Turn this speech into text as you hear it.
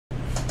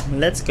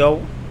Let's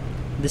go.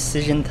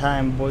 Decision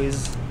time,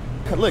 boys.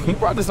 Look, you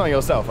brought this on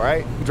yourself, all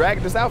right? You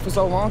dragged this out for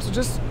so long, so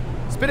just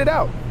spit it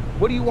out.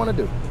 What do you want to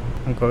do?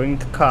 I'm going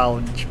to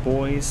college,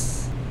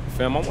 boys.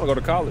 Fam, I want to go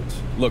to college.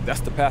 Look,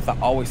 that's the path I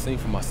always seen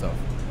for myself.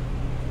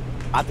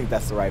 I think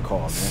that's the right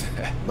call,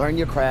 man. Learn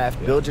your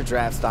craft, build your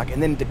draft stock,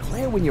 and then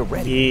declare when you're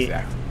ready. Yeah.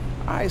 Exactly.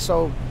 All right,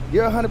 so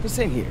you're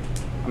 100% here.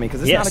 I mean,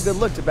 because it's not a good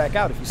look to back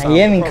out if you sign I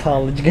am in program.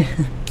 college.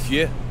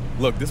 Yeah,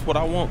 look, this is what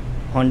I want.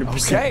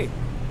 100%. Okay.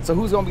 So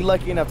who's going to be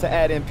lucky enough to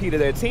add MP to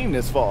their team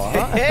this fall,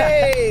 huh?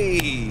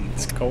 Hey!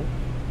 Let's go.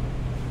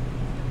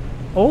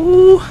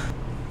 Oh!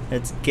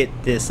 Let's get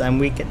this. I'm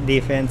weak at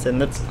defense, and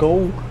let's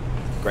go.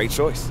 Great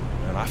choice.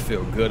 Man, I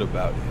feel good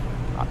about it.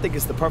 I think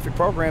it's the perfect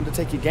program to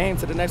take your game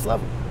to the next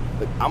level.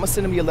 Look, I'm going to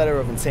send him your letter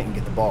of intent and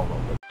get the ball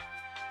rolling.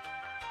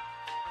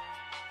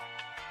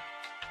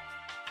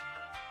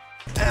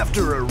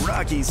 After a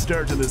rocky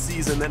start to the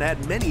season that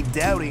had many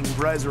doubting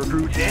prize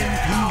recruit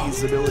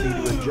MP's ability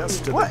to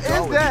adjust to the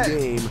college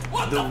game,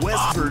 the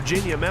West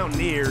Virginia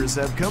Mountaineers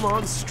have come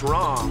on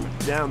strong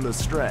down the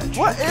stretch.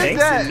 What is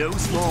that? No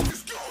small.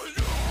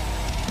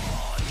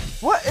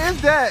 What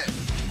is that?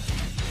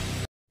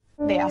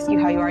 They ask you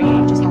how you are,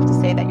 you just have to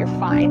say that you're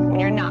fine when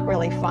you're not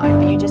really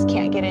fine, but you just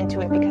can't get into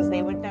it because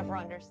they would never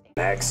understand.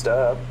 Next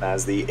up,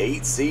 as the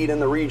 8th seed in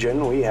the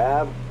region, we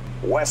have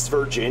West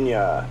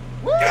Virginia.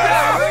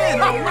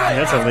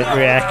 That's a lit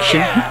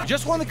reaction.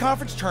 Just won the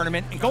conference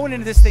tournament, and going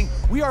into this thing,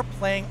 we are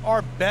playing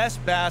our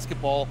best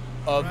basketball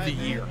of the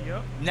year.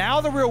 Now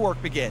the real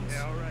work begins,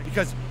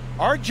 because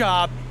our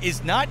job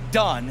is not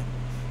done.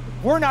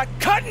 We're not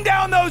cutting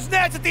down those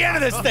nets at the end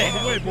of this thing.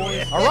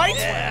 All right?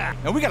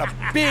 Now we got a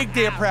big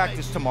day of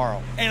practice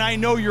tomorrow, and I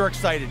know you're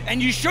excited, and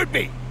you should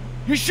be.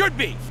 You should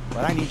be.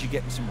 But I need you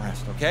getting some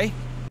rest, okay?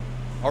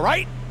 All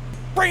right?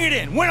 Bring it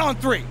in. Win on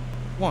 3.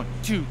 1,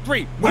 2,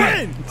 3.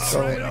 Win!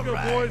 All right.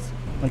 Boys.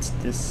 What's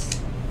this?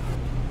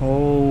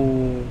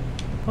 Oh.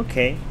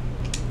 Okay.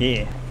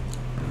 Yeah.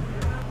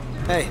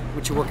 Hey,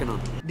 what you working on?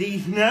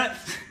 These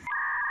nuts.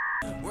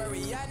 Where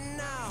we at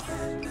now?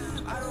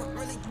 I don't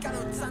really got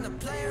no time to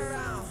play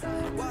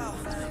around. Wow,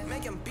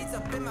 making beats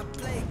up in my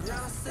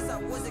playground. Since I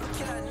was a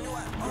kid, I knew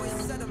I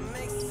always had to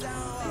make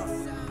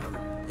sound.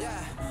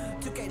 Yeah,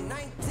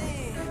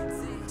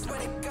 2K19.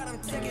 20 got them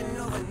taking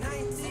over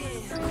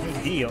 19.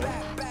 Good deal.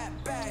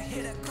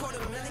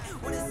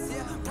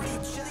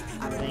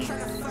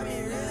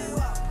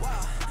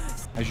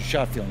 How's your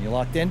shot feeling? You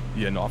locked in?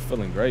 Yeah, no, I'm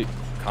feeling great.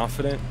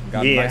 Confident.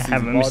 Got Yeah, a nice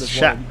haven't easy ball missed a this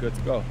shot. morning. Good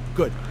to go.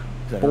 Good.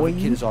 That Boy.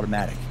 every kid is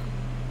automatic.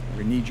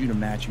 We're gonna need you to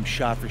match him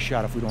shot for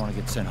shot if we don't want to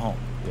get sent home.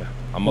 Yeah,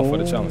 I'm up for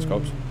the challenge,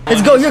 coach.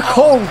 Let's go. You're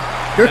cold.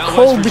 You're Now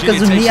cold West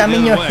because of Virginia me. takes I'm it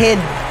in the your other way.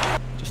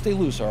 head. Just stay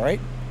loose, all right?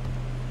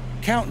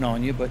 Counting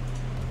on you, but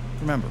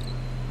remember,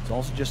 it's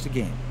also just a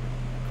game.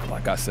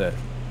 Like I said,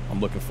 I'm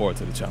looking forward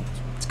to the challenge.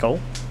 Let's go.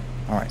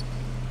 All right,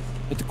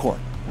 hit the court.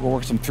 We'll go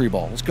work some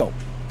 3-ball. Let's go.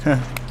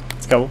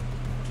 Let's go.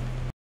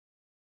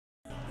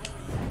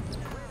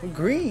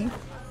 Green.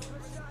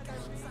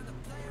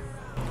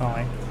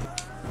 Alright.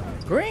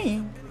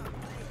 Green.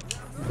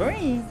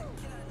 Green.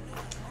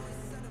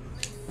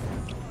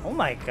 Oh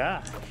my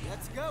god.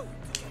 Let's go.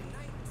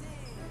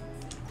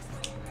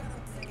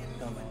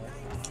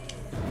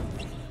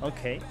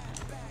 Okay.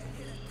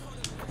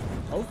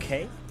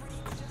 Okay.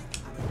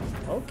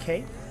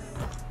 Okay.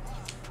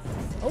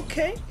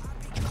 Okay.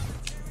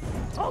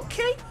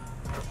 Okay.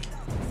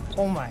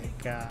 Oh my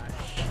gosh.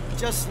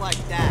 Just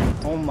like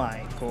that. Oh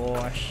my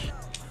gosh.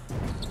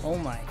 Oh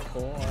my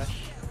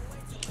gosh.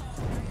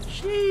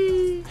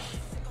 Sheesh.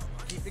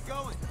 Keep it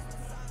going.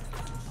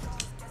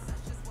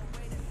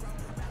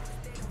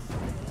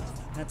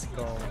 Let's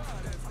go.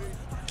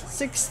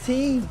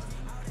 16.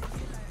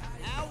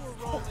 Now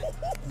we're rolling.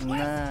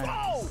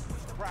 Nice.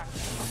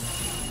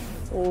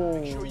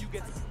 Oh.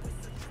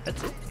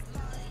 That's it.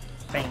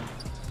 Bang.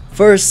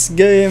 First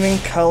game in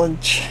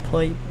college.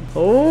 Play.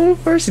 Oh,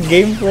 first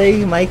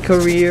gameplay, my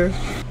career.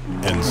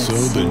 And so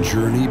the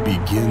journey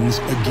begins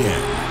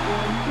again.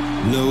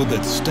 Know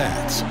that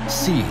stats,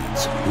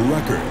 seeds,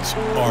 records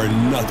are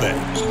nothing.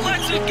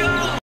 Let's it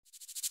go!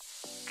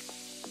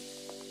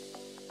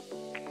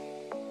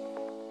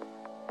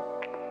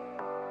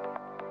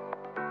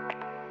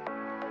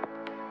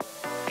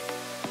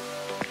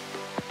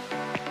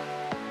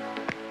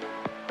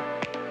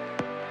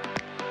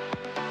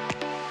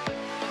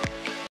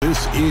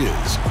 This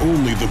is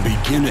only the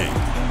beginning.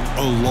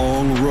 A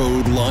long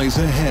road lies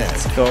ahead.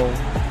 Let's go.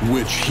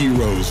 Which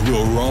heroes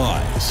will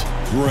rise?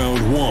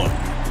 Round 1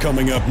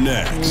 coming up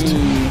next.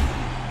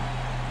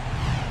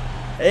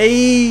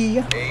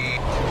 Hey.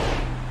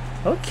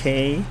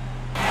 Okay.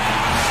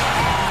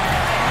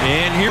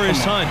 And here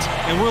is Hunt,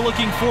 and we're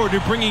looking forward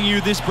to bringing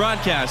you this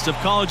broadcast of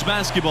college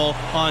basketball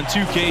on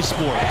 2K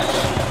Sports.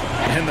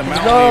 And the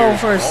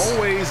Mountaineers, Mountaineers,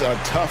 always a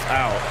tough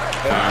out.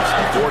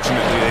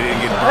 Unfortunately, they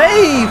didn't get.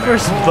 Hey,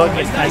 first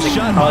bucket as a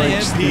Shot by college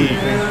MP.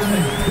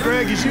 student.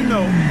 Greg, as you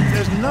know,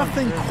 there's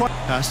nothing quite.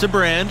 Pass to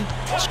Brand.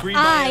 Screen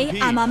by I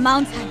MP. am a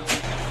mountain.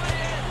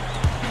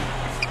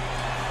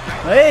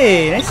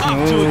 Hey, nice Off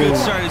move. to a good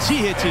start as he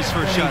hits his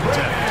first shot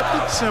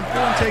attempt. It's simple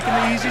and taking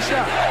the easy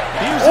shot.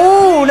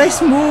 Oh,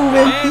 nice move,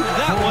 And MP.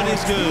 that one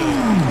is good.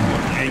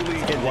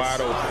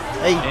 Wide open.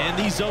 Hey, And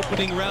these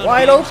opening round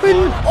wide games open.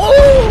 are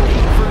Oh,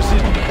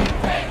 versus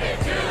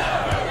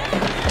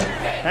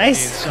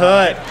nice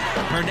cut.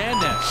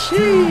 Hernandez.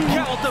 Sheesh.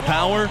 Count the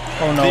power.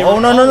 Oh no! They Oh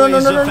were no! No! No! No!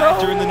 always No! a No!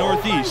 factor in the No!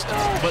 Northeast,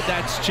 but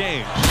that's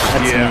changed.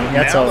 That's me.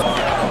 That's now- all.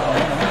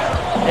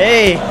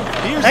 Hey,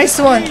 Here's nice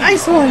the one! three.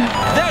 Nice one!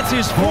 That's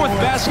his fourth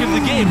basket of the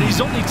game, and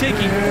he's only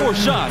taking 4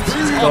 shots.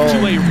 Up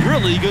to a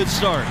really good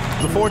start.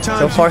 The 4 times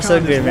So far, so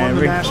UConn has good, won man.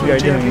 the We national are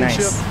doing nice.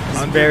 championship.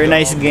 It's a very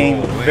nice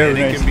game. Very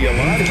Man, it nice. can be a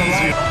lot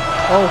easier.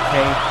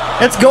 Okay,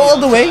 let's go all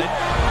the way.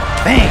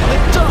 Bang!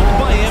 Dunk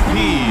by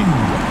MP.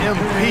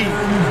 MP,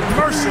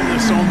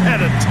 merciless on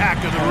that attack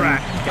of the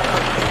rack.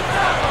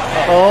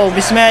 Oh,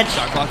 mismatch.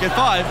 Shot clock at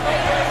 5.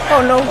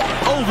 Oh no!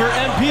 Over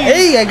MP.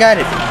 Hey, I got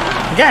it.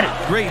 Got it.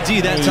 Great D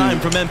that time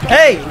from MP.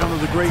 Hey, One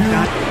of the great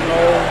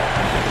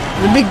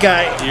the big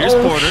guy. Here's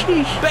Oh, Porter.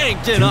 sheesh.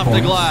 Banked in off the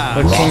glass.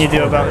 What can you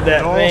do about that,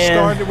 It all man?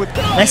 started with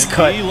Nice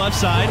cut. MP left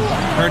side.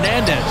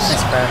 Hernandez.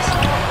 Nice pass.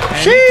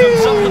 And he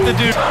comes up with the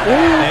dude.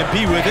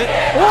 MP with it.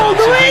 All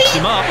the Thompson way. picks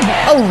him up.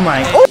 Oh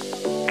my! Oh.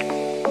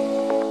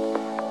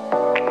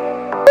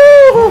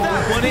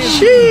 That one in.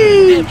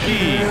 Sheesh.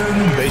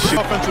 MP. they shoot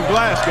offensive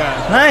glass,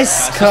 guys.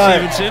 Nice Pass to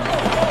cut. Stevenson.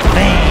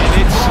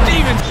 Bang. It's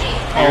Stevens.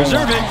 Here's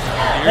Irvin.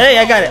 Hey,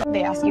 I got it.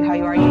 They ask you how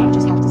you are, you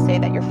just have to say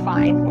that you're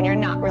fine when you're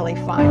not really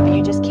fine, but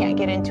you just can't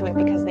get into it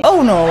because they.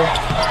 Oh no!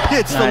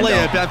 Hits the Nah, I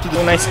layup don't. after the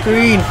Oh, nice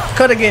screen.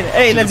 Cut again.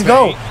 Hey, let's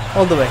go.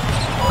 All the way.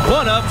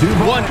 One up,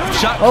 one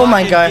shot. Oh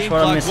my clock gosh, and game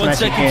what a clock, 1 mismatch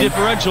second again.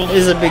 differential. This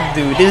is a big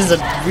dude. This is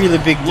a really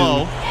big dude.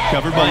 Low,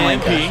 covered by Oh my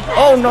MP. gosh.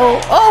 Oh no!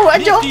 Oh, I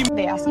jumped.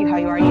 They ask you how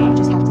you are, you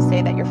just have to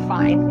say that you're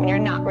fine when you're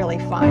not really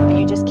fine, but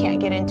you just can't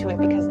get into it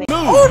because they.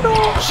 Oh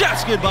no!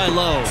 Shots good by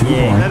Low.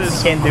 Yeah, That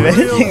is can't do real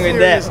anything with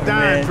that, serious dime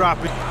man.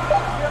 dropping.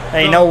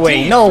 Hey, no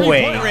way, no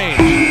way. Three-point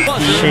range.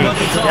 Buzzer Shit, above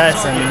the top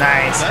that's a target.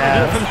 nice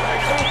That'll do it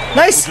half.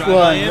 Nice Drive by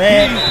one, MP.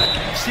 man.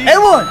 Stevens.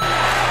 And one.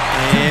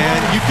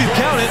 And you can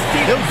count it.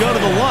 He'll go to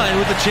the line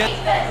with the chance.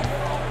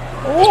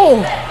 Oh,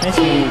 nice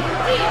move.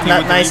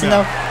 Not nice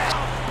enough.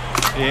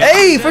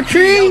 Hey, for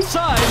tree.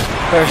 Outside.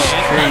 First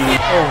tree.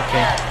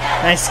 Okay.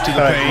 Nice To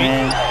the cut, paint.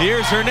 man.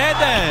 Here's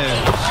Hernandez.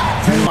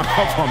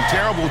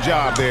 Terrible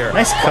job there.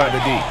 Nice cut. By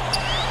the D.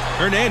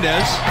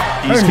 Hernandez.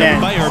 He's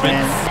covered by Irvin.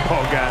 man.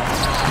 Oh,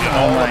 guys.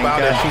 Oh my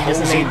gosh, he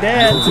just made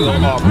that.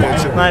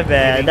 Offensively. My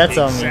bad, that's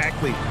on me.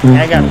 Exactly.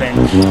 I got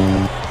benched.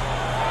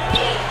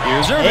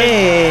 Here's Irvin.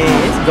 Hey,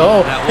 let's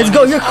go. That Let's one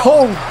go. is You're out.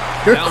 cold.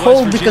 You're Now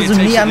cold West because of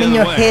Virginia me. takes I'm it in the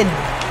your other way. head.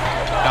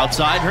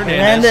 Outside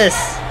Hernandez.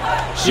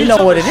 Hernandez. You Shoots know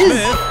what over it is.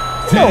 Smith.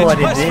 You know And what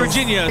it West is.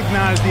 Virginia.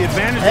 Recognized the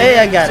advantage. Hey,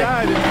 I got it.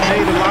 it. It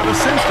made a lot of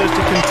sense just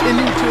to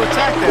continue to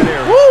attack that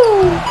area.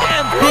 Woo!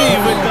 MP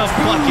with the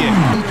bucket.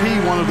 MP,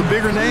 one of the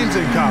bigger names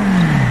in college,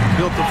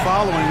 built a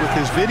following with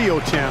his video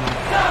channel.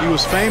 He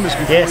was famous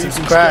before Yeah, he even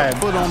subscribe.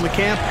 stepped foot on the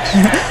campus.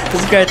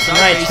 Subscribe to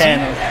my Sorry,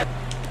 channel.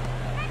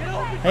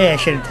 Hey, I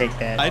shouldn't take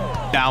that.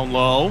 Down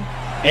low.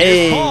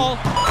 Hey. Here's Paul.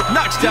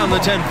 Knocks down the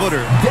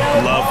 10-footer.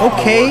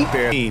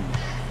 Okay.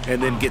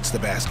 And then gets the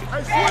basket.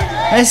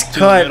 Nice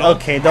cut. middle.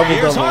 Okay, double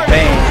Here's double. Harden.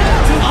 Bang.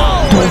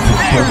 Oh,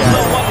 there's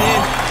the one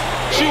in.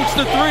 Shoots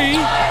the 3.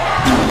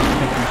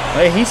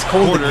 Hey, he's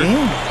cold Porter.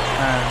 again.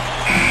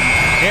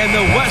 And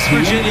the West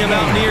Virginia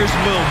Mountaineers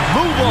will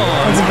move on.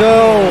 Let's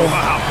go.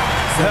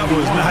 That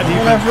was not In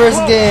even our first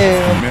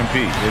game.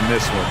 MP in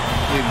this one.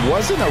 It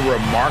wasn't a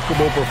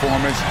remarkable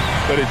performance,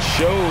 but it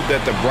showed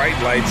that the bright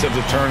lights of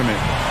the tournament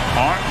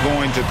aren't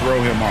going to throw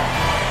him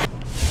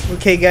off.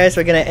 Okay, guys,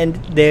 we're gonna end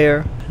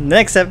there.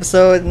 Next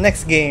episode,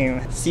 next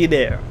game. See you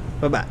there.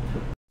 Bye bye.